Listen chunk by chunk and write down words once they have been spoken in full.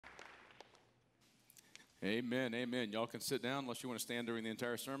Amen, amen. Y'all can sit down unless you want to stand during the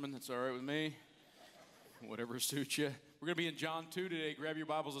entire sermon. That's all right with me. Whatever suits you. We're going to be in John 2 today. Grab your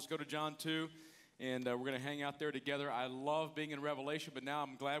Bibles. Let's go to John 2. And we're going to hang out there together. I love being in Revelation, but now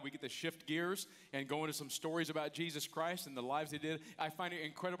I'm glad we get to shift gears and go into some stories about Jesus Christ and the lives he did. I find it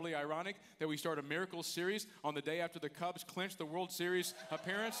incredibly ironic that we start a miracles series on the day after the Cubs clinched the World Series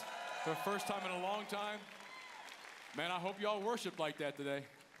appearance for the first time in a long time. Man, I hope y'all worshiped like that today.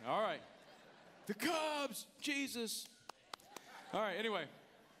 All right. The Cubs, Jesus. All right, anyway,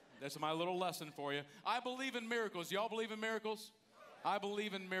 that's my little lesson for you. I believe in miracles. Y'all believe in miracles? I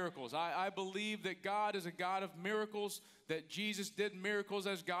believe in miracles. I believe that God is a God of miracles, that Jesus did miracles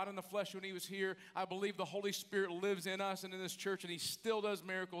as God in the flesh when he was here. I believe the Holy Spirit lives in us and in this church, and he still does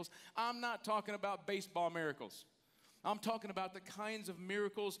miracles. I'm not talking about baseball miracles. I'm talking about the kinds of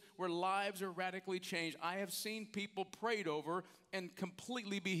miracles where lives are radically changed. I have seen people prayed over and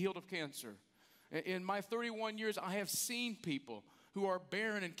completely be healed of cancer. In my 31 years, I have seen people who are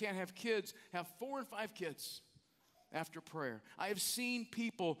barren and can't have kids have 4 and 5 kids after prayer. I have seen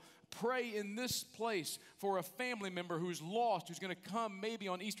people pray in this place for a family member who's lost, who's going to come maybe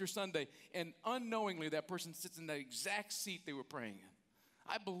on Easter Sunday, and unknowingly that person sits in that exact seat they were praying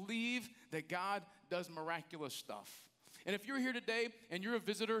in. I believe that God does miraculous stuff. And if you're here today and you're a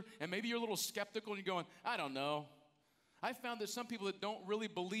visitor and maybe you're a little skeptical and you're going, I don't know. I found that some people that don't really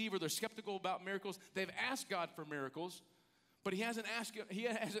believe or they're skeptical about miracles, they've asked God for miracles, but he hasn't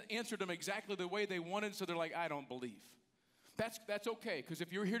answered them exactly the way they wanted, so they're like, I don't believe. That's okay, because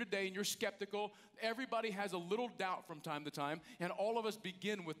if you're here today and you're skeptical, everybody has a little doubt from time to time, and all of us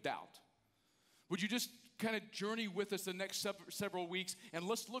begin with doubt. Would you just kind of journey with us the next several weeks, and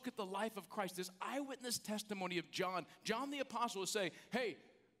let's look at the life of Christ, this eyewitness testimony of John. John the Apostle will say, hey,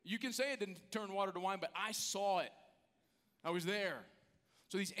 you can say it didn't turn water to wine, but I saw it. I was there.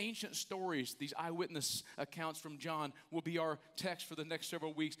 So these ancient stories, these eyewitness accounts from John will be our text for the next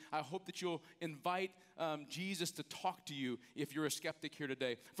several weeks. I hope that you'll invite Jesus to talk to you if you're a skeptic here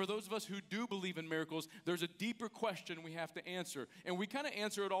today. For those of us who do believe in miracles, there's a deeper question we have to answer. And we kind of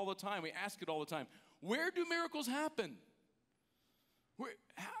answer it all the time. We ask it all the time. Where do miracles happen?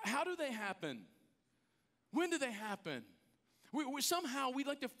 How do they happen? When do they happen? Somehow we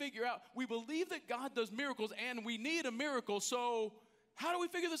like to figure out, we believe that God does miracles and we need a miracle, so how do we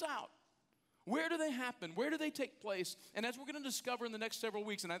figure this out? Where do they happen? Where do they take place? And as we're going to discover in the next several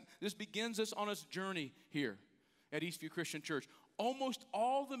weeks, and this begins us on this journey here at Eastview Christian Church, almost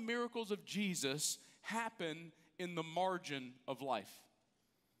all the miracles of Jesus happen in the margin of life.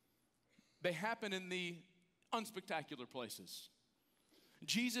 They happen in the unspectacular places.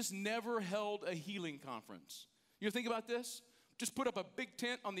 Jesus never held a healing conference. You think about this? Just put up a big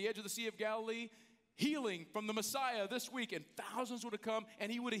tent on the edge of the Sea of Galilee, healing from the Messiah this week, and thousands would have come,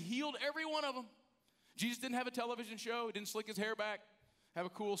 and he would have healed every one of them. Jesus didn't have a television show. He didn't slick his hair back, have a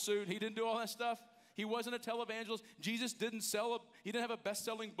cool suit. He didn't do all that stuff. He wasn't a televangelist. Jesus didn't he didn't have a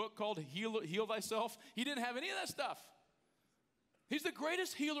best-selling book called Heal Thyself. He didn't have any of that stuff. He's the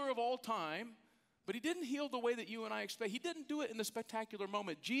greatest healer of all time, but he didn't heal the way that you and I expect. He didn't do it in the spectacular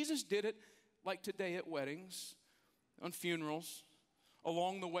moment. Jesus did it like today at weddings, on funerals,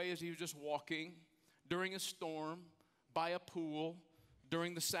 along the way as he was just walking, during a storm, by a pool,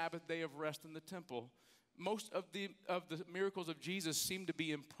 during the Sabbath day of rest in the temple. Most of the miracles of Jesus seem to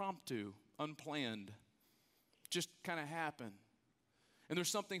be impromptu, unplanned, just kind of happen. And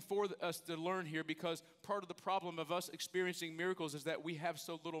there's something for us to learn here, because part of the problem of us experiencing miracles is that we have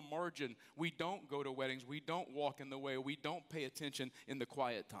so little margin. We don't go to weddings. We don't walk in the way. We don't pay attention in the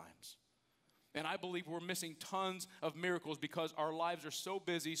quiet times. And I believe we're missing tons of miracles because our lives are so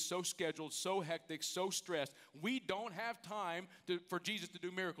busy, so scheduled, so hectic, so stressed. We don't have time for Jesus to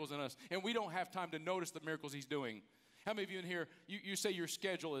do miracles in us. And we don't have time to notice the miracles he's doing. How many of you in here, you say your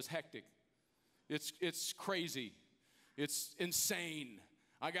schedule is hectic? It's crazy. It's insane.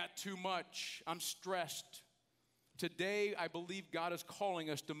 I got too much. I'm stressed. Today, I believe God is calling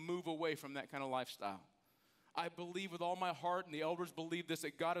us to move away from that kind of lifestyle. I believe with all my heart, and the elders believe this,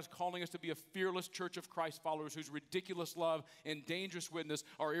 that God is calling us to be a fearless church of Christ followers whose ridiculous love and dangerous witness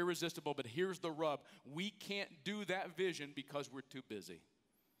are irresistible. But here's the rub. We can't do that vision because we're too busy.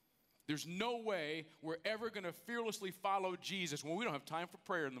 There's no way we're ever going to fearlessly follow Jesus when we don't have time for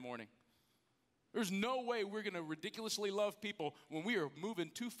prayer in the morning. There's no way we're going to ridiculously love people when we are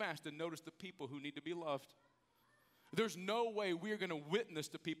moving too fast to notice the people who need to be loved. There's no way we're going to witness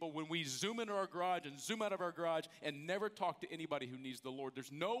to people when we zoom into our garage and zoom out of our garage and never talk to anybody who needs the Lord.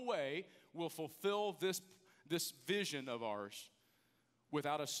 There's no way we'll fulfill this vision of ours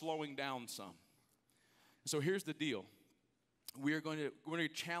without us slowing down some. So here's the deal. We're going to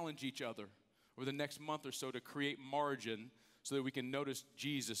challenge each other. over the next month or so to create margin so that we can notice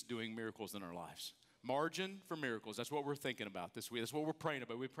Jesus doing miracles in our lives. Margin for miracles. That's what we're thinking about this week. That's what we're praying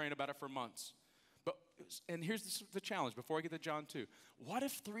about. We've been praying about it for months. And here's the challenge before I get to John 2. What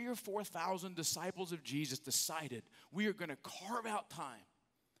if 3,000 or 4,000 disciples of Jesus decided we are going to carve out time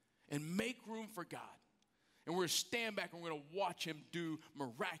and make room for God? And we're going to stand back and we're going to watch him do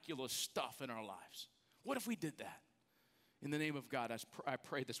miraculous stuff in our lives. What if we did that? In the name of God, I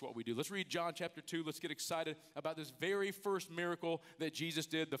pray that's what we do. Let's read John chapter 2. Let's get excited about this very first miracle that Jesus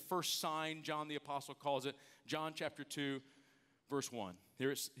did, the first sign, John the Apostle calls it. John chapter 2, verse 1.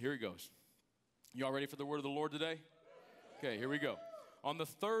 Here it goes. You all ready for the word of the Lord today? Okay, here we go. On the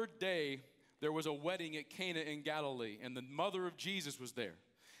third day, there was a wedding at Cana in Galilee, and the mother of Jesus was there.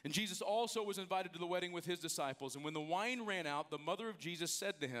 And Jesus also was invited to the wedding with his disciples. And when the wine ran out, the mother of Jesus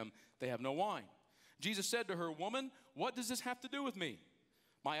said to him, "They have no wine." Jesus said to her, "Woman, what does this have to do with me?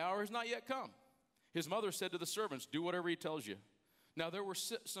 My hour has not yet come." His mother said to the servants, "Do whatever he tells you." Now there were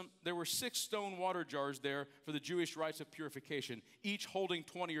 6 stone water jars there for the Jewish rites of purification, each holding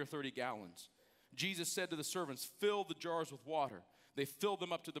 20 or 30 gallons. Jesus said to the servants, "Fill the jars with water." They filled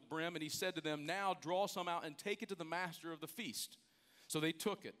them up to the brim, and he said to them, "Now draw some out and take it to the master of the feast." So they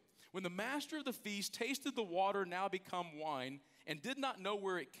took it. When the master of the feast tasted the water now become wine and did not know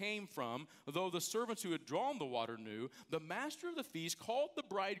where it came from, though the servants who had drawn the water knew, the master of the feast called the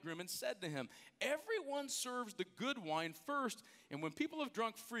bridegroom and said to him, "Everyone serves the good wine first, and when people have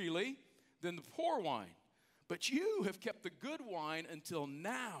drunk freely, then the poor wine. But you have kept the good wine until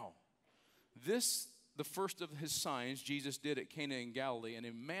now." This, the first of his signs, Jesus did at Cana in Galilee, and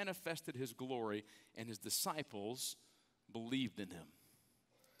he manifested his glory, and his disciples believed in him.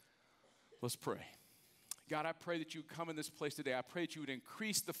 Let's pray. God, I pray that you would come in this place today. I pray that you would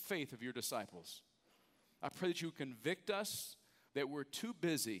increase the faith of your disciples. I pray that you would convict us that we're too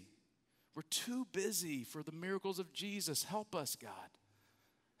busy. We're too busy for the miracles of Jesus. Help us, God.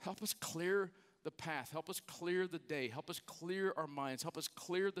 Help us clear the path. Help us clear the day. Help us clear our minds. Help us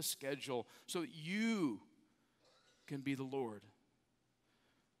clear the schedule so that you can be the Lord.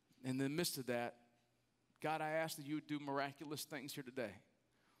 In the midst of that, God, I ask that you would do miraculous things here today.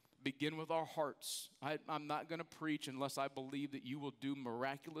 Begin with our hearts. I'm not going to preach unless I believe that you will do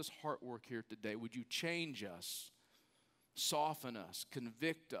miraculous heart work here today. Would you change us, soften us,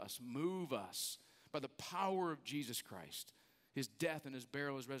 convict us, move us by the power of Jesus Christ, his death and his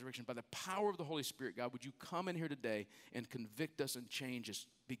burial, his resurrection, by the power of the Holy Spirit, God, would you come in here today and convict us and change us?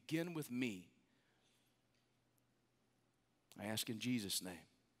 Begin with me. I ask in Jesus' name.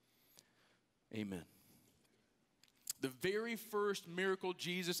 Amen. The very first miracle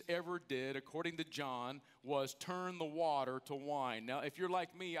Jesus ever did, according to John, was turn the water to wine. Now, if you're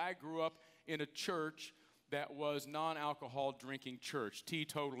like me, I grew up in a church that was non-alcohol drinking church,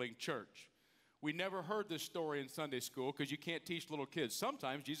 teetotaling church. We never heard this story in Sunday school because you can't teach little kids.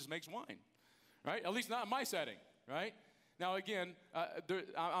 Sometimes Jesus makes wine, right? At least not in my setting, right? Now, again,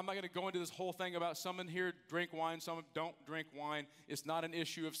 I'm not going to go into this whole thing about some in here drink wine, some don't drink wine. It's not an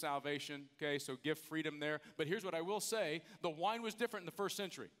issue of salvation, okay? So give freedom there. But here's what I will say. The wine was different in the first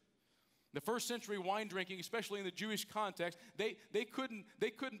century. The first century wine drinking, especially in the Jewish context, they couldn't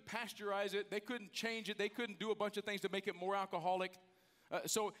pasteurize it. They couldn't change it. They couldn't do a bunch of things to make it more alcoholic.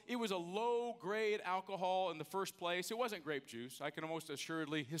 So it was a low-grade alcohol in the first place. It wasn't grape juice. I can almost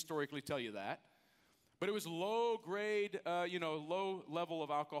assuredly, historically tell you that. But it was low-grade, low level of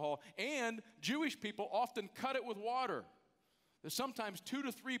alcohol. And Jewish people often cut it with water. There's sometimes 2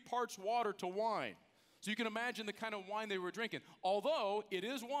 to 3 parts water to wine. So you can imagine the kind of wine they were drinking. Although it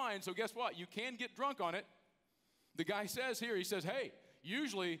is wine, so guess what? You can get drunk on it. The guy says here, he says, hey,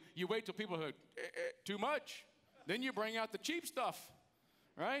 usually you wait till people are too much. Then you bring out the cheap stuff,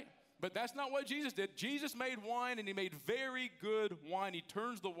 right? But that's not what Jesus did. Jesus made wine, and he made very good wine. He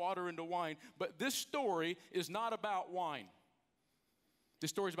turns the water into wine. But this story is not about wine. This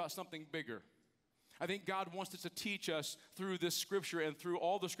story is about something bigger. I think God wants us to teach us through this scripture and through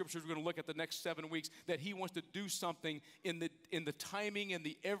all the scriptures we're going to look at the next 7 weeks that he wants to do something in the timing and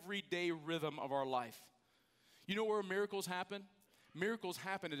the everyday rhythm of our life. You know where miracles happen? Miracles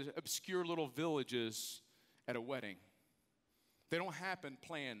happen in obscure little villages at a wedding. They don't happen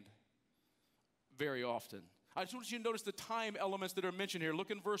planned very often. I just want you to notice the time elements that are mentioned here. Look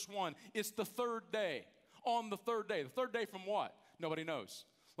in verse 1. It's the third day. On the third day. The third day from what? Nobody knows.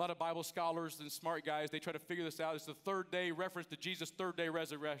 A lot of Bible scholars and smart guys, they try to figure this out. It's the third day reference to Jesus' third day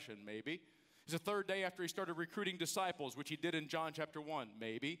resurrection, maybe. It's the third day after he started recruiting disciples, which he did in John chapter 1,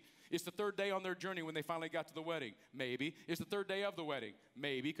 maybe. It's the third day on their journey when they finally got to the wedding, maybe. It's the third day of the wedding,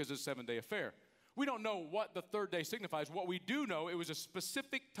 maybe, because it's a 7-day affair. We don't know what the third day signifies. What we do know, it was a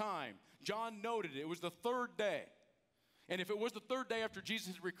specific time. John noted it. It was the third day. And if it was the third day after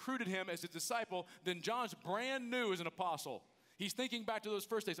Jesus had recruited him as his disciple, then John's brand new as an apostle. He's thinking back to those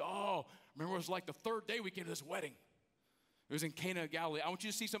first days. Oh, remember it was like the third day we came to this wedding. It was in Cana of Galilee. I want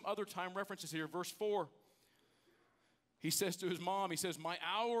you to see some other time references here. Verse 4. He says to his mom, he says, my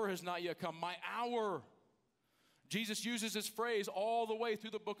hour has not yet come. My hour. Jesus uses this phrase all the way through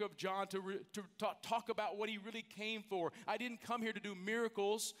the book of John to talk about what he really came for. I didn't come here to do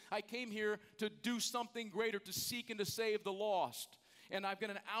miracles. I came here to do something greater, to seek and to save the lost. And I've got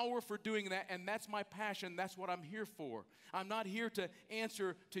an hour for doing that, and that's my passion. That's what I'm here for. I'm not here to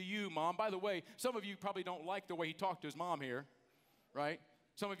answer to you, Mom. By the way, some of you probably don't like the way he talked to his mom here, right?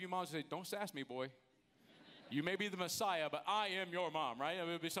 Some of you moms say, don't sass me, boy. You may be the Messiah, but I am your mom, right? It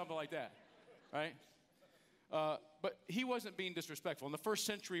would be something like that, right? But he wasn't being disrespectful. In the first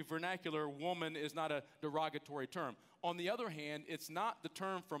century vernacular, woman is not a derogatory term. On the other hand, it's not the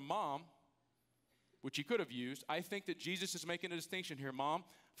term for mom, which he could have used. I think that Jesus is making a distinction here. Mom,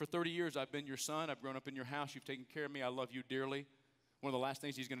 for 30 years I've been your son. I've grown up in your house. You've taken care of me. I love you dearly. One of the last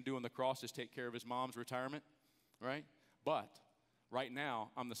things he's going to do on the cross is take care of his mom's retirement, right? But right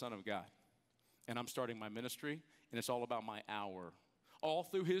now, I'm the Son of God. And I'm starting my ministry, and it's all about my hour. All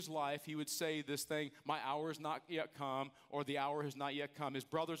through his life, he would say this thing, my hour has not yet come, or the hour has not yet come. His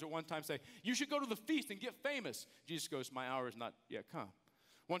brothers at one time say, you should go to the feast and get famous. Jesus goes, my hour has not yet come.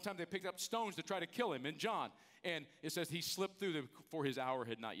 One time they picked up stones to try to kill him in John, and it says he slipped through them for his hour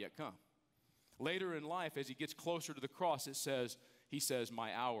had not yet come. Later in life, as he gets closer to the cross, he says,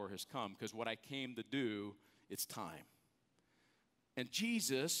 my hour has come, because what I came to do, it's time. And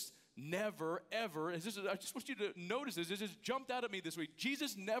Jesus never, ever, I just want you to notice this just jumped out at me this week.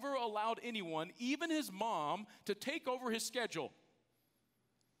 Jesus never allowed anyone, even his mom, to take over his schedule.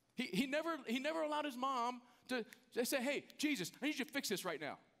 He never allowed his mom to say, hey, Jesus, I need you to fix this right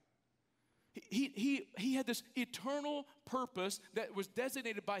now. He had this eternal purpose that was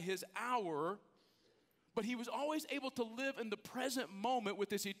designated by his hour, but he was always able to live in the present moment with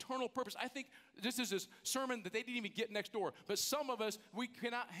this eternal purpose. I think this is this sermon that they didn't even get next door. But some of us, we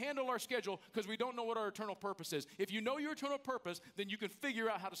cannot handle our schedule because we don't know what our eternal purpose is. If you know your eternal purpose, then you can figure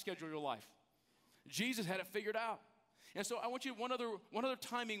out how to schedule your life. Jesus had it figured out. And so I want you, one other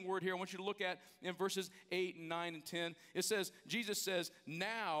timing word here I want you to look at in verses 8 and 9 and 10. It says, Jesus says,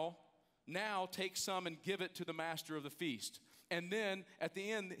 now take some and give it to the master of the feast. And then at the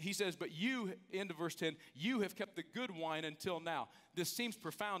end, he says, but you, end of verse 10, you have kept the good wine until now. This seems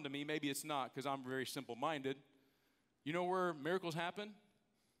profound to me. Maybe it's not because I'm very simple-minded. You know where miracles happen?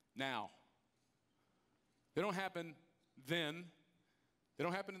 Now. They don't happen then. They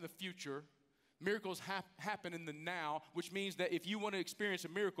don't happen in the future. Miracles happen in the now, which means that if you want to experience a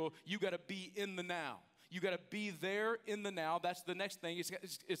miracle, you got to be in the now. You got to be there in the now. That's the next thing.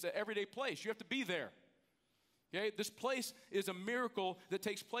 It's an everyday place. You have to be there. Okay, this place is a miracle that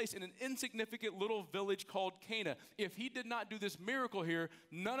takes place in an insignificant little village called Cana. If he did not do this miracle here,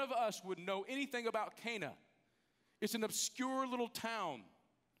 none of us would know anything about Cana. It's an obscure little town.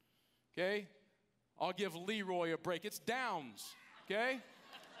 Okay? I'll give Leroy a break. It's Downs. Okay?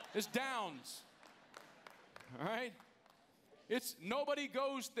 It's Downs. All right? Nobody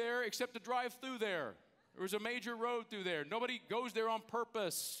goes there except to drive through there. There was a major road through there. Nobody goes there on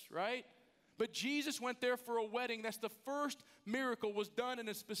purpose, right? But Jesus went there for a wedding. That's the first miracle was done in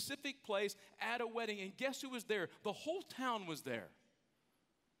a specific place at a wedding. And guess who was there? The whole town was there.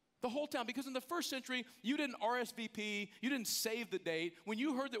 The whole town. Because in the first century, you didn't RSVP. You didn't save the date. When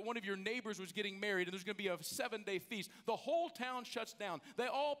you heard that one of your neighbors was getting married and there's going to be a 7-day feast, the whole town shuts down. They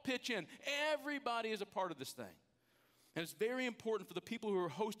all pitch in. Everybody is a part of this thing. And it's very important for the people who are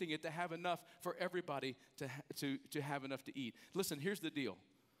hosting it to have enough for everybody to have enough to eat. Listen, here's the deal.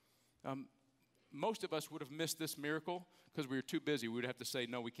 Most of us would have missed this miracle because we were too busy. We would have to say,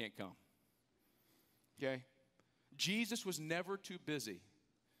 no, we can't come. Okay? Jesus was never too busy.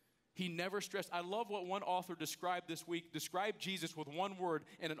 He never stressed. I love what one author described this week, described Jesus with one word,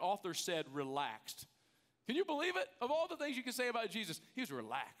 and an author said, relaxed. Can you believe it? Of all the things you can say about Jesus, he was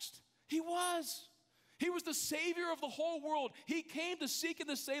relaxed. He was. He was the Savior of the whole world. He came to seek and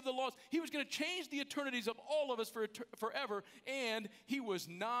to save the lost. He was going to change the eternities of all of us forever, and he was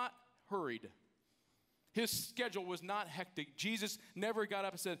not hurried. His schedule was not hectic. Jesus never got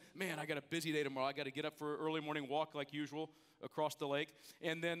up and said, man, I got a busy day tomorrow. I got to get up for an early morning walk like usual across the lake.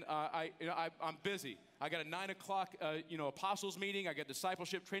 And then I'm busy. I got a 9 o'clock apostles meeting. I got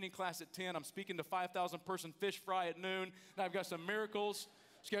discipleship training class at 10. I'm speaking to 5,000 person fish fry at noon. And I've got some miracles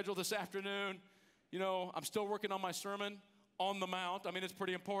scheduled this afternoon. You know, I'm still working on my sermon on the Mount. I mean, it's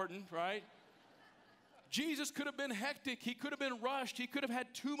pretty important, right? Jesus could have been hectic. He could have been rushed. He could have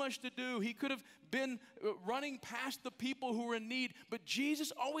had too much to do. He could have been running past the people who were in need. But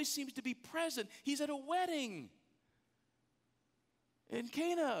Jesus always seems to be present. He's at a wedding in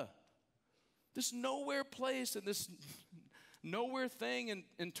Cana. This nowhere place and this nowhere thing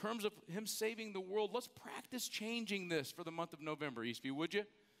in terms of him saving the world. Let's practice changing this for the month of November, Eastview, would you?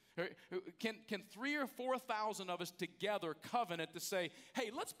 Can 3,000 or 4,000 of us together covenant to say,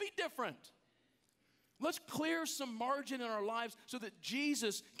 hey, let's be different. Let's clear some margin in our lives so that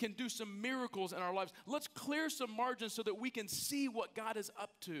Jesus can do some miracles in our lives. Let's clear some margin so that we can see what God is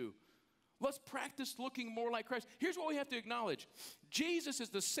up to. Let's practice looking more like Christ. Here's what we have to acknowledge. Jesus is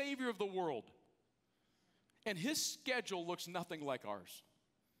the Savior of the world, and his schedule looks nothing like ours.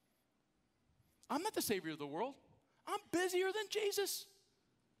 I'm not the Savior of the world. I'm busier than Jesus.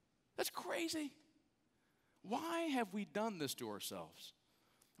 That's crazy. Why have we done this to ourselves?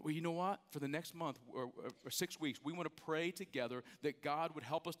 Well, you know what? For the next month or 6 weeks, we want to pray together that God would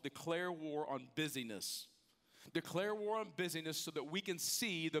help us declare war on busyness. Declare war on busyness so that we can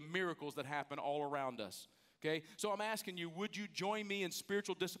see the miracles that happen all around us. Okay? So I'm asking you, would you join me in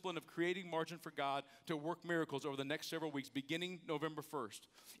spiritual discipline of creating margin for God to work miracles over the next several weeks, beginning November 1st?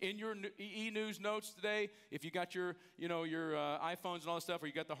 In your e-news notes today, if you got your iPhones and all that stuff, or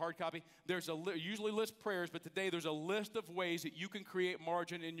you got the hard copy, there's usually list prayers, but today there's a list of ways that you can create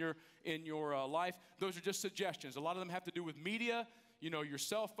margin in your life. Those are just suggestions. A lot of them have to do with media, your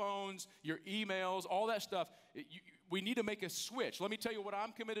cell phones, your emails, all that stuff. We need to make a switch. Let me tell you what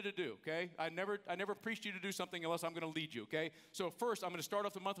I'm committed to do, okay? I never preached you to do something unless I'm going to lead you, okay? So first, I'm going to start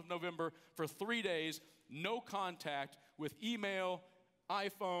off the month of November for 3 days, no contact with email,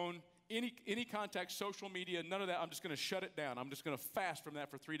 iPhone, any contact, social media, none of that. I'm just going to shut it down. I'm just going to fast from that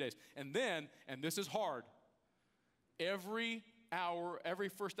for 3 days. And then, and this is hard, every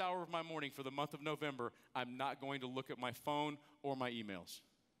first hour of my morning for the month of November, I'm not going to look at my phone or my emails.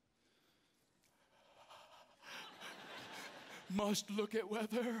 Must look at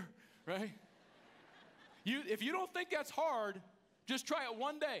weather, right? If you don't think that's hard, just try it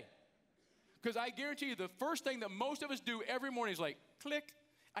one day. Because I guarantee you the first thing that most of us do every morning is like, click.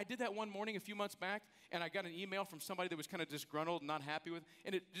 I did that one morning a few months back, and I got an email from somebody that was kind of disgruntled and not happy with,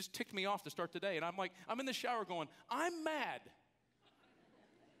 and it just ticked me off to start the day. And I'm in the shower going, I'm mad.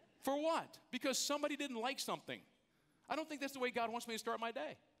 For what? Because somebody didn't like something. I don't think that's the way God wants me to start my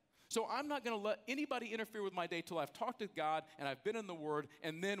day. So I'm not going to let anybody interfere with my day till I've talked to God and I've been in the Word,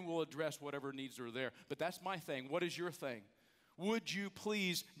 and then we'll address whatever needs are there. But that's my thing. What is your thing? Would you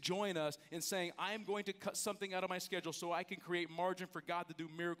please join us in saying, I am going to cut something out of my schedule so I can create margin for God to do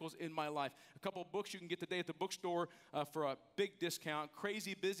miracles in my life? A couple of books you can get today at the bookstore for a big discount.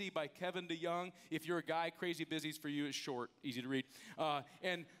 Crazy Busy by Kevin DeYoung. If you're a guy, Crazy Busy's for you. It's short, easy to read.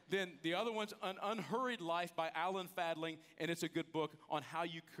 And then the other one's An Unhurried Life by Alan Fadling, and it's a good book on how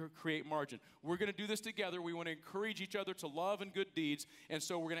you create margin. We're going to do this together. We want to encourage each other to love and good deeds. And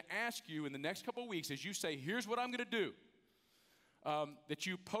so we're going to ask you in the next couple of weeks, as you say, here's what I'm going to do. That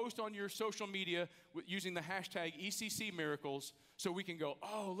you post on your social media using the hashtag ECC Miracles so we can go,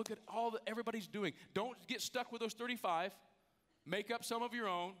 oh, look at all that everybody's doing. Don't get stuck with those 35. Make up some of your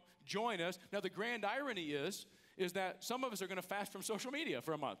own. Join us. Now, the grand irony is that some of us are going to fast from social media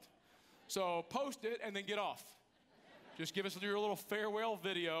for a month. So post it and then get off. Just give us your little farewell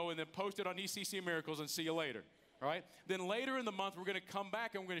video and then post it on ECC Miracles and see you later. All right? Then later in the month, we're going to come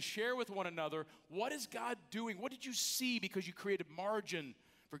back and we're going to share with one another, what is God doing? What did you see because you created margin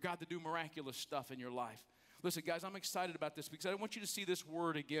for God to do miraculous stuff in your life? Listen, guys, I'm excited about this because I want you to see this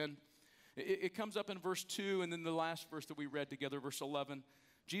word again. It comes up in verse 2 and then the last verse that we read together, verse 11.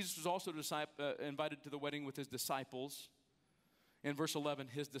 Jesus was also invited to the wedding with his disciples. In verse 11,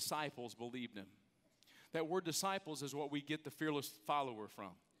 his disciples believed him. That word disciples is what we get the fearless follower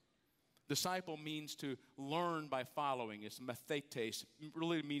from. Disciple means to learn by following. It's mathetes. It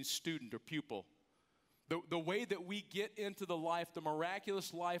really means student or pupil. The way that we get into the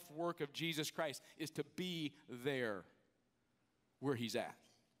miraculous life work of Jesus Christ is to be there where he's at.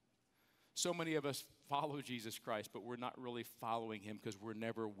 So many of us follow Jesus Christ, but we're not really following him because we're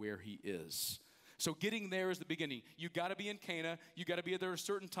never where he is. So getting there is the beginning. You got to be in Cana. You got to be there at a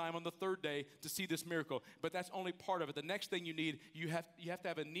certain time on the third day to see this miracle. But that's only part of it. The next thing you need, you have to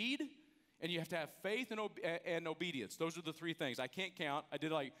have a need, and you have to have faith and obedience. Those are the three things. I can't count. I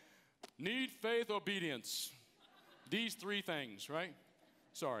did need, faith, obedience. These three things, right?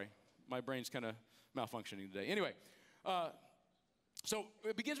 Sorry, my brain's kind of malfunctioning today. Anyway, so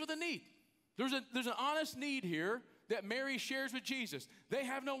it begins with a need. There's an honest need here that Mary shares with Jesus. They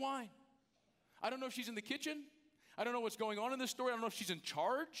have no wine. I don't know if she's in the kitchen. I don't know what's going on in this story. I don't know if she's in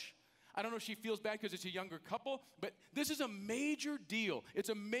charge. I don't know if she feels bad because it's a younger couple, but this is a major deal. It's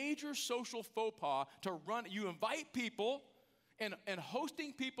a major social faux pas to run. You invite people, and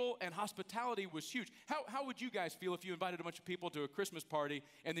hosting people and hospitality was huge. How would you guys feel if you invited a bunch of people to a Christmas party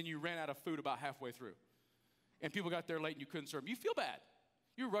and then you ran out of food about halfway through? And people got there late and you couldn't serve them? You feel bad.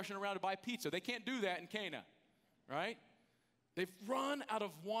 You're rushing around to buy pizza. They can't do that in Cana, right? They've run out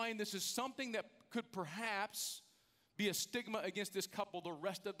of wine. This is something that could perhaps be a stigma against this couple the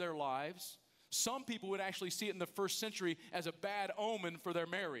rest of their lives. Some people would actually see it in the first century as a bad omen for their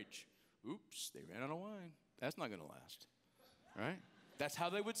marriage. Oops, they ran out of wine. That's not going to last, right? That's how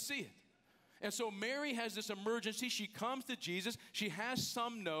they would see it. And so Mary has this emergency. She comes to Jesus. She has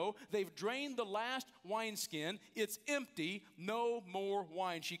some no. They've drained the last wineskin. It's empty. No more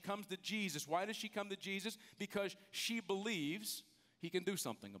wine. She comes to Jesus. Why does she come to Jesus? Because she believes he can do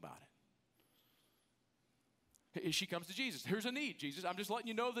something about it. She comes to Jesus. Here's a need, Jesus. I'm just letting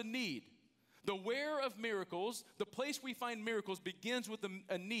you know the need. The where of miracles, the place we find miracles, begins with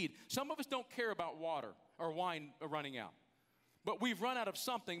a need. Some of us don't care about water or wine running out. But we've run out of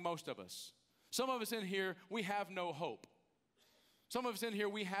something, most of us. Some of us in here, we have no hope. Some of us in here,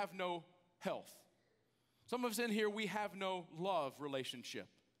 we have no health. Some of us in here, we have no love relationship.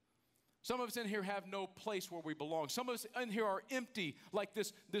 Some of us in here have no place where we belong. Some of us in here are empty, like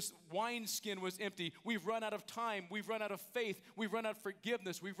this wineskin was empty. We've run out of time. We've run out of faith. We've run out of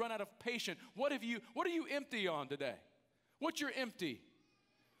forgiveness. We've run out of patience. What are you empty on today? What's your empty?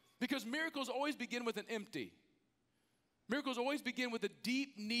 Because miracles always begin with an empty. Miracles always begin with a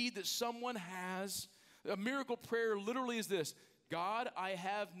deep need that someone has. A miracle prayer literally is this: God, I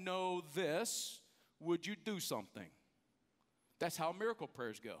have no this. Would you do something? That's how miracle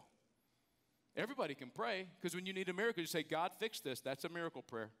prayers go. Everybody can pray, because when you need a miracle, you say, God, fix this. That's a miracle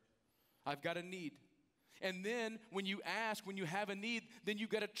prayer. I've got a need. And then when you ask, when you have a need, then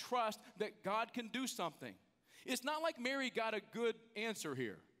you've got to trust that God can do something. It's not like Mary got a good answer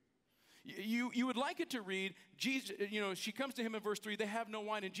here. You would like it to read, Jesus, she comes to him in verse 3, they have no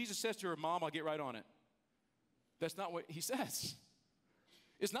wine, and Jesus says to her, Mom, I'll get right on it. That's not what he says.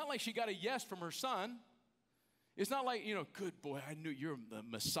 It's not like she got a yes from her son. It's not like, good boy, I knew you're the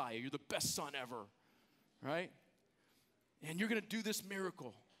Messiah. You're the best son ever, right? And you're going to do this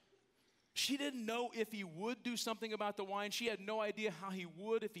miracle. She didn't know if he would do something about the wine. She had no idea how he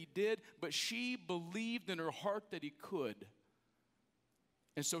would if he did, but she believed in her heart that he could.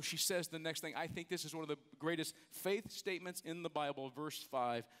 And so she says the next thing. I think this is one of the greatest faith statements in the Bible, verse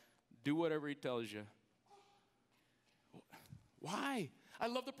 5. Do whatever he tells you. Why? I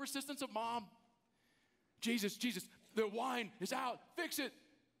love the persistence of Mom. Jesus, the wine is out. Fix it.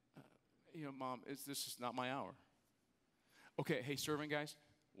 Mom, this is not my hour. Okay, hey, servant guys,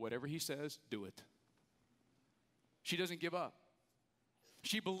 whatever he says, do it. She doesn't give up.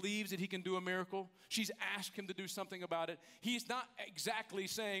 She believes that he can do a miracle. She's asked him to do something about it. He's not exactly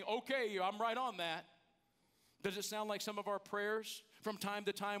saying, okay, I'm right on that. Does it sound like some of our prayers? From time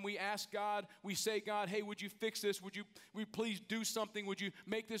to time, we ask God, we say, God, hey, would you fix this? Would you please do something? Would you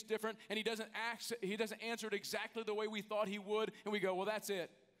make this different? And he doesn't answer it exactly the way we thought he would. And we go, well, that's it.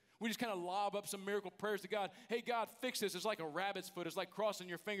 We just kind of lob up some miracle prayers to God. Hey, God, fix this. It's like a rabbit's foot. It's like crossing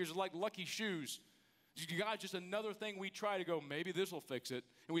your fingers. It's like lucky shoes. God, just another thing we try to go, maybe this will fix it.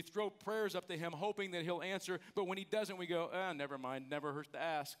 And we throw prayers up to him, hoping that he'll answer. But when he doesn't, we go, never mind. Never hurts to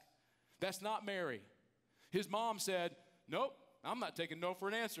ask. That's not Mary. His mom said, nope, I'm not taking no for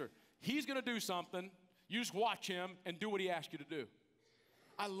an answer. He's going to do something. You just watch him and do what he asks you to do.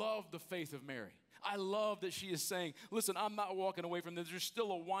 I love the faith of Mary. I love that she is saying, listen, I'm not walking away from this. There's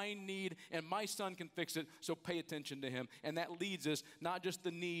still a wine need, and my son can fix it, so pay attention to him. And that leads us, not just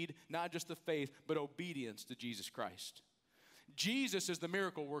the need, not just the faith, but obedience to Jesus Christ. Jesus is the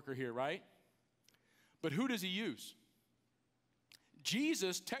miracle worker here, right? But who does he use?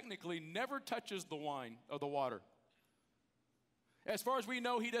 Jesus technically never touches the wine or the water. As far as we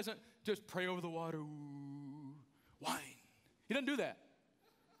know, he doesn't just pray over the water, ooh, wine. He doesn't do that.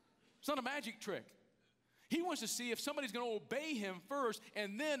 It's not a magic trick. He wants to see if somebody's going to obey him first,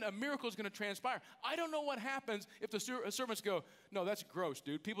 and then a miracle is going to transpire. I don't know what happens if the servants go, no, that's gross,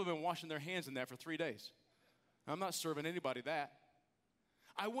 dude. People have been washing their hands in that for 3 days. I'm not serving anybody that.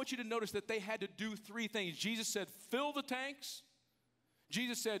 I want you to notice that they had to do 3 things. Jesus said, fill the tanks.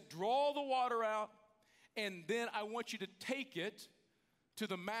 Jesus said, draw the water out. And then I want you to take it to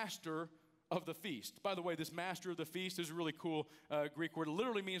the master of the feast. By the way, this master of the feast is a really cool Greek word. It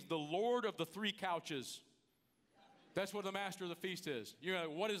literally means the Lord of the 3 couches. That's what the master of the feast is. You're like,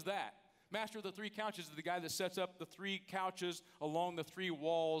 what is that? Master of the 3 couches is the guy that sets up the 3 couches along the 3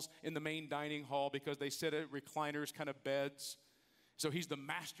 walls in the main dining hall because they sit at recliners, kind of beds. So he's the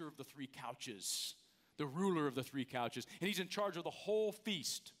master of the three couches, the ruler of the three couches, and he's in charge of the whole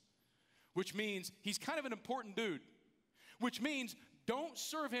feast, which means he's kind of an important dude, which means don't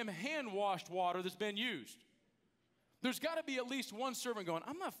serve him hand-washed water that's been used. There's got to be at least one servant going,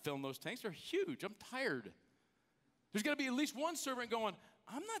 I'm not filling those tanks. They're huge. I'm tired. There's got to be at least one servant going,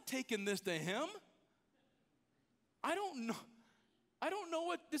 I'm not taking this to him. I don't know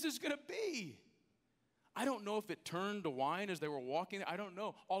what this is going to be. I don't know if it turned to wine as they were walking. I don't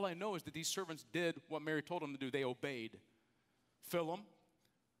know. All I know is that these servants did what Mary told them to do. They obeyed. Fill them,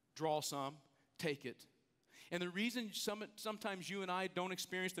 draw some, take it. And the reason sometimes you and I don't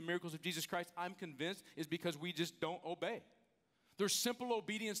experience the miracles of Jesus Christ, I'm convinced, is because we just don't obey. There's simple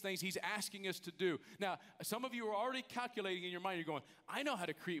obedience things he's asking us to do. Now, some of you are already calculating in your mind. You're going, I know how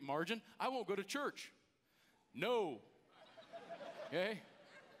to create margin. I won't go to church. No. Okay?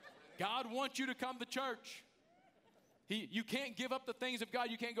 God wants you to come to church. You can't give up the things of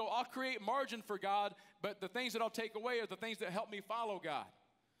God. You can't go, I'll create margin for God, but the things that I'll take away are the things that help me follow God.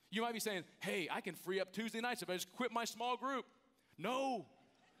 You might be saying, hey, I can free up Tuesday nights if I just quit my small group. No,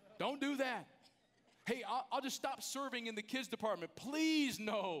 don't do that. Hey, I'll just stop serving in the kids department. Please,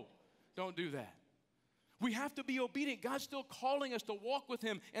 no, don't do that. We have to be obedient. God's still calling us to walk with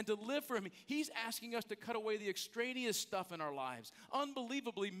him and to live for him. He's asking us to cut away the extraneous stuff in our lives.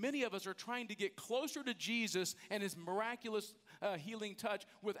 Unbelievably, many of us are trying to get closer to Jesus and his miraculous healing touch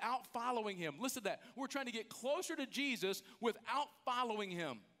without following him. Listen to that. We're trying to get closer to Jesus without following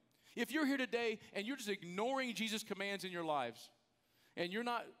him. If you're here today and you're just ignoring Jesus' commands in your lives, and you're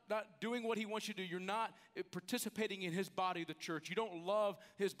not doing what he wants you to do, you're not participating in his body, the church, you don't love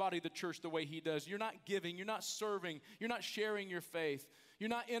his body, the church, the way he does, you're not giving, you're not serving, you're not sharing your faith, you're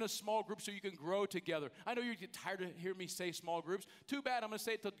not in a small group so you can grow together. I know you get tired of hearing me say small groups. Too bad, I'm going to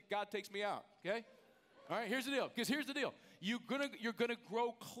say it till God takes me out, okay? All right, here's the deal, because here's the deal. You're gonna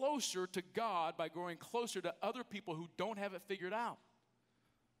grow closer to God by growing closer to other people who don't have it figured out.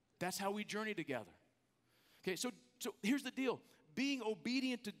 That's how we journey together. Okay, so here's the deal. Being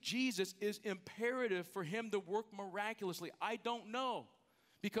obedient to Jesus is imperative for him to work miraculously. I don't know,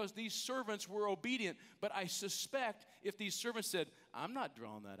 because these servants were obedient, but I suspect if these servants said, I'm not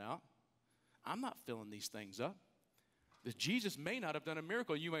drawing that out, I'm not filling these things up, that Jesus may not have done a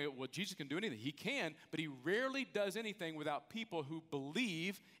miracle. You may go, well, Jesus can do anything. He can, but he rarely does anything without people who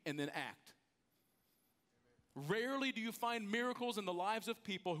believe and then act. Rarely do you find miracles in the lives of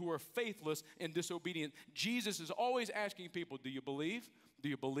people who are faithless and disobedient. Jesus is always asking people, do you believe? Do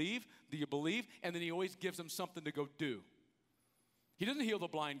you believe? Do you believe? And then he always gives them something to go do. He doesn't heal the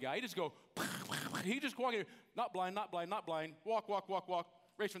blind guy. He just go, he just walking, not blind, not blind, not blind, walk, walk, walk, walk,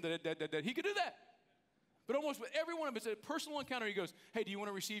 raise from the dead, dead, dead, dead. He could do that. But almost with every one of them, it's a personal encounter. He goes, hey, do you want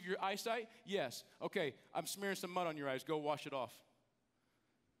to receive your eyesight? Yes. Okay, I'm smearing some mud on your eyes. Go wash it off.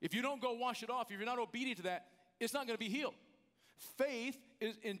 If you don't go wash it off, if you're not obedient to that, it's not going to be healed. Faith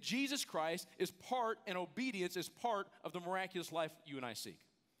in Jesus Christ is part, and obedience is part of the miraculous life you and I seek.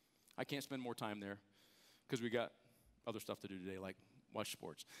 I can't spend more time there because we got other stuff to do today, like watch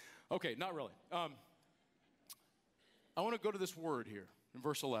sports. Okay, not really. I want to go to this word here in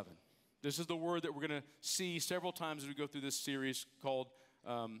verse 11. This is the word that we're going to see several times as we go through this series called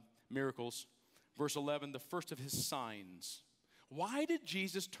Miracles. Verse 11, the first of his signs. Why did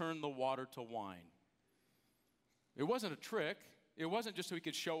Jesus turn the water to wine? It wasn't a trick. It wasn't just so he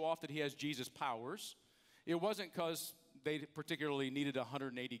could show off that he has Jesus' powers. It wasn't because they particularly needed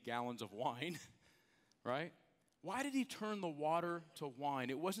 180 gallons of wine, right? Why did he turn the water to wine?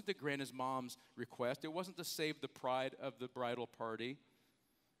 It wasn't to grant his mom's request. It wasn't to save the pride of the bridal party.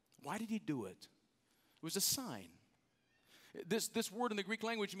 Why did he do it? It was a sign. This word in the Greek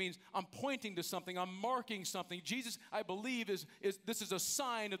language means I'm pointing to something. I'm marking something. Jesus, I believe, this is a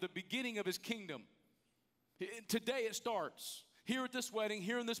sign of the beginning of his kingdom. Today it starts. Here at this wedding,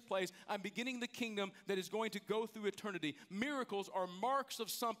 here in this place, I'm beginning the kingdom that is going to go through eternity. Miracles are marks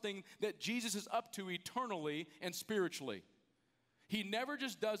of something that Jesus is up to eternally and spiritually. He never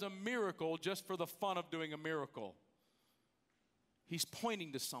just does a miracle just for the fun of doing a miracle. He's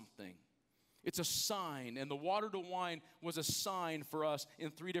pointing to something. It's a sign, and the water to wine was a sign for us in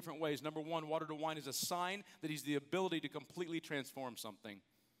three different ways. Number one, water to wine is a sign that he's the ability to completely transform something.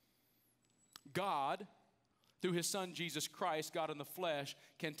 God, through his son Jesus Christ, God in the flesh,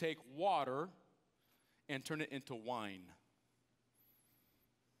 can take water and turn it into wine.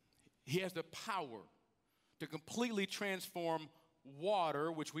 He has the power to completely transform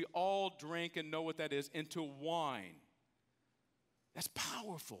water, which we all drink and know what that is, into wine. That's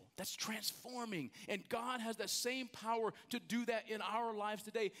powerful. That's transforming. And God has that same power to do that in our lives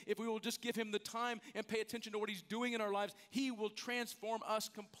today. If we will just give him the time and pay attention to what he's doing in our lives, he will transform us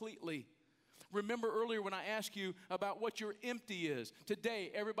completely. Remember earlier when I asked you about what your empty is.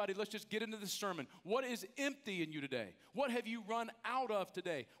 Today, everybody, let's just get into the sermon. What is empty in you today? What have you run out of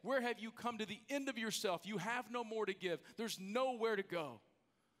today? Where have you come to the end of yourself? You have no more to give. There's nowhere to go.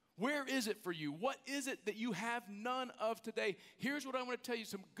 Where is it for you? What is it that you have none of today? Here's what I want to tell you,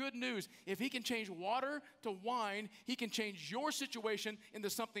 some good news. If he can change water to wine, he can change your situation into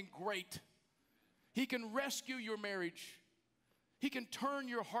something great. He can rescue your marriage. He can turn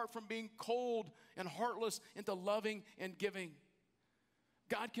your heart from being cold and heartless into loving and giving.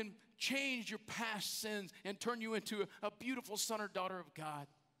 God can change your past sins and turn you into a beautiful son or daughter of God.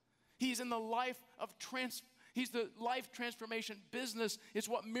 He's in the life of He's the life transformation business. It's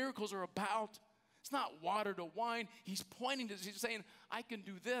what miracles are about. It's not water to wine. He's pointing to, he's saying, I can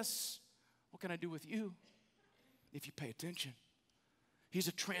do this. What can I do with you if you pay attention? He's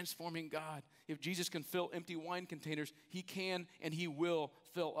a transforming God. If Jesus can fill empty wine containers, he can and he will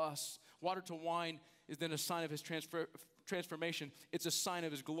fill us. Water to wine is then a sign of his transformation. It's a sign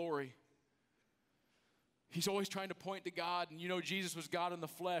of his glory. He's always trying to point to God, and you know Jesus was God in the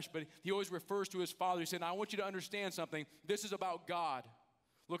flesh, but he always refers to his Father. He said, I want you to understand something. This is about God.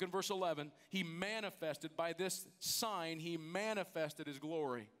 Look in verse 11. He manifested, by this sign, he manifested his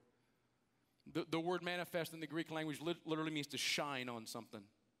glory. The word manifest in the Greek language literally means to shine on something.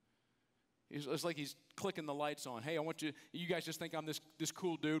 It's like he's clicking the lights on. Hey, you guys just think I'm this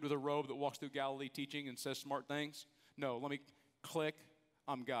cool dude with a robe that walks through Galilee teaching and says smart things? No, let me click.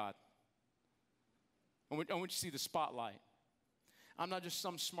 I'm God. I want you to see the spotlight. I'm not just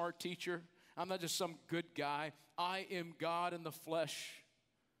some smart teacher. I'm not just some good guy. I am God in the flesh.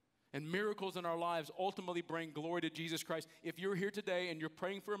 And miracles in our lives ultimately bring glory to Jesus Christ. If you're here today and you're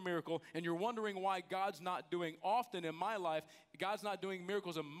praying for a miracle and you're wondering why God's not doing often in my life, God's not doing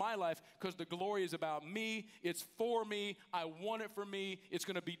miracles in my life because the glory is about me. It's for me. I want it for me. It's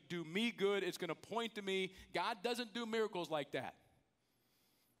going to do me good. It's going to point to me. God doesn't do miracles like that.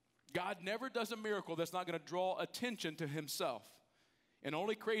 God never does a miracle that's not going to draw attention to himself. And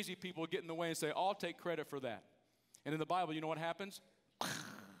only crazy people get in the way and say, I'll take credit for that. And in the Bible, you know what happens?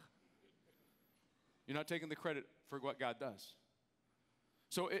 You're not taking the credit for what God does.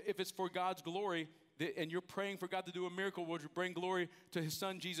 So if it's for God's glory, and you're praying for God to do a miracle, which would bring glory to his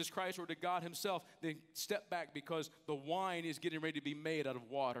son, Jesus Christ, or to God himself, then step back because the wine is getting ready to be made out of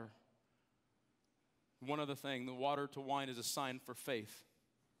water. One other thing, the water to wine is a sign for faith.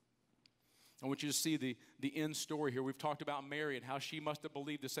 I want you to see the end story here. We've talked about Mary and how she must have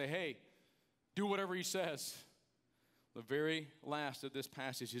believed to say, hey, do whatever he says. The very last of this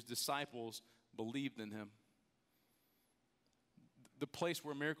passage, his disciples believed in him. The place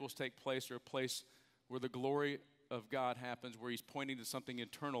where miracles take place, or a place where the glory of God happens, where he's pointing to something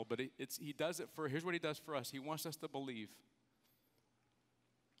eternal, but he does it here's what he does for us. He wants us to believe.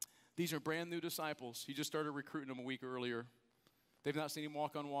 These are brand new disciples. He just started recruiting them a week earlier. They've not seen him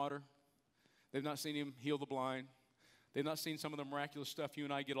walk on water. They've not seen him heal the blind. They've not seen some of the miraculous stuff you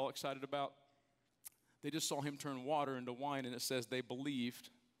and I get all excited about. They just saw him turn water into wine, and it says they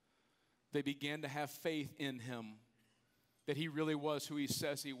believed. They began to have faith in him, that he really was who he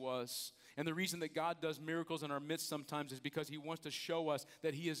says he was. And the reason that God does miracles in our midst sometimes is because he wants to show us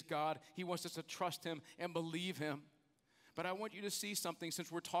that he is God. He wants us to trust him and believe him. But I want you to see something,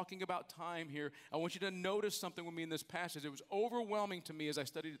 since we're talking about time here. I want you to notice something with me in this passage. It was overwhelming to me as I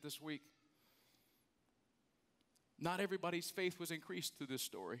studied it this week. Not everybody's faith was increased through this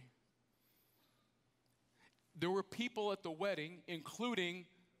story. There were people at the wedding, including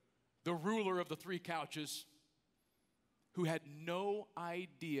the ruler of the 3 couches, who had no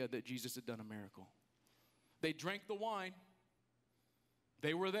idea that Jesus had done a miracle. They drank the wine.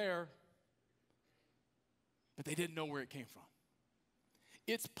 They were there. But they didn't know where it came from.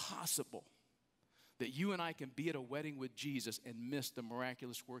 It's possible that you and I can be at a wedding with Jesus and miss the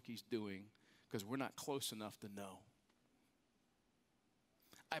miraculous work he's doing because we're not close enough to know.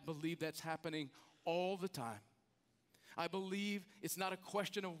 I believe that's happening all the time. I believe it's not a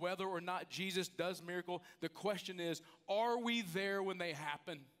question of whether or not Jesus does miracle. The question is, are we there when they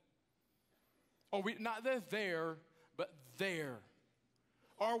happen? Are we not there, but there?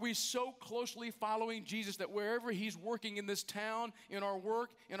 Are we so closely following Jesus that wherever he's working in this town, in our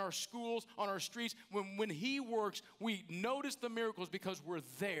work, in our schools, on our streets, when he works, we notice the miracles because we're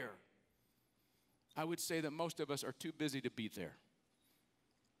there? I would say that most of us are too busy to be there.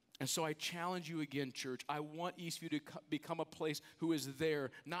 And so I challenge you again, church. I want Eastview to become a place who is there,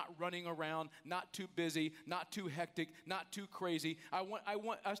 not running around, not too busy, not too hectic, not too crazy. I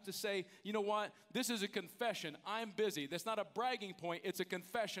want us to say, you know what? This is a confession. I'm busy. That's not a bragging point. It's a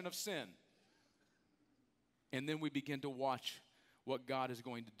confession of sin. And then we begin to watch what God is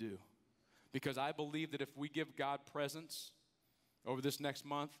going to do. Because I believe that if we give God presence over this next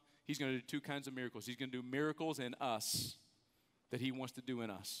month, he's going to do two kinds of miracles. He's going to do miracles in us that he wants to do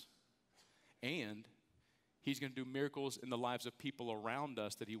in us. And he's going to do miracles in the lives of people around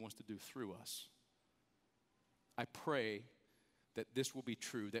us that he wants to do through us. I pray that this will be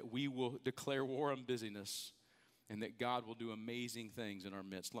true, that we will declare war on busyness, and that God will do amazing things in our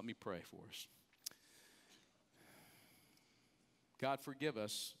midst. Let me pray for us. God, forgive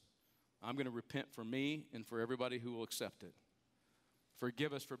us. I'm going to repent for me and for everybody who will accept it.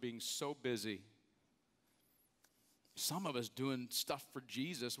 Forgive us for being so busy. Some of us doing stuff for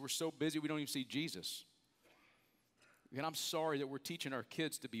Jesus. We're so busy we don't even see Jesus. And I'm sorry that we're teaching our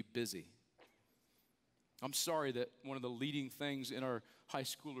kids to be busy. I'm sorry that one of the leading things in our high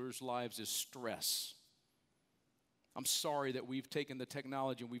schoolers' lives is stress. I'm sorry that we've taken the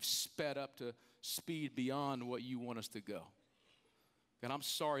technology and we've sped up to speed beyond what you want us to go. And I'm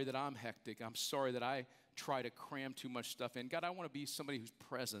sorry that I'm hectic. I'm sorry that I try to cram too much stuff in. God, I want to be somebody who's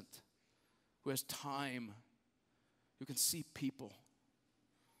present, who has time, who can see people,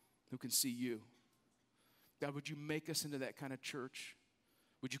 who can see you. God, would you make us into that kind of church?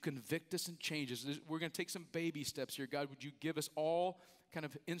 Would you convict us and change us? We're going to take some baby steps here. God, would you give us all kind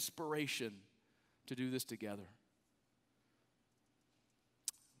of inspiration to do this together?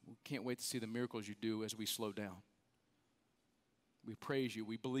 We can't wait to see the miracles you do as we slow down. We praise you.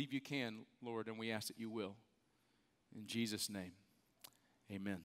 We believe you can, Lord, and we ask that you will. In Jesus' name, amen.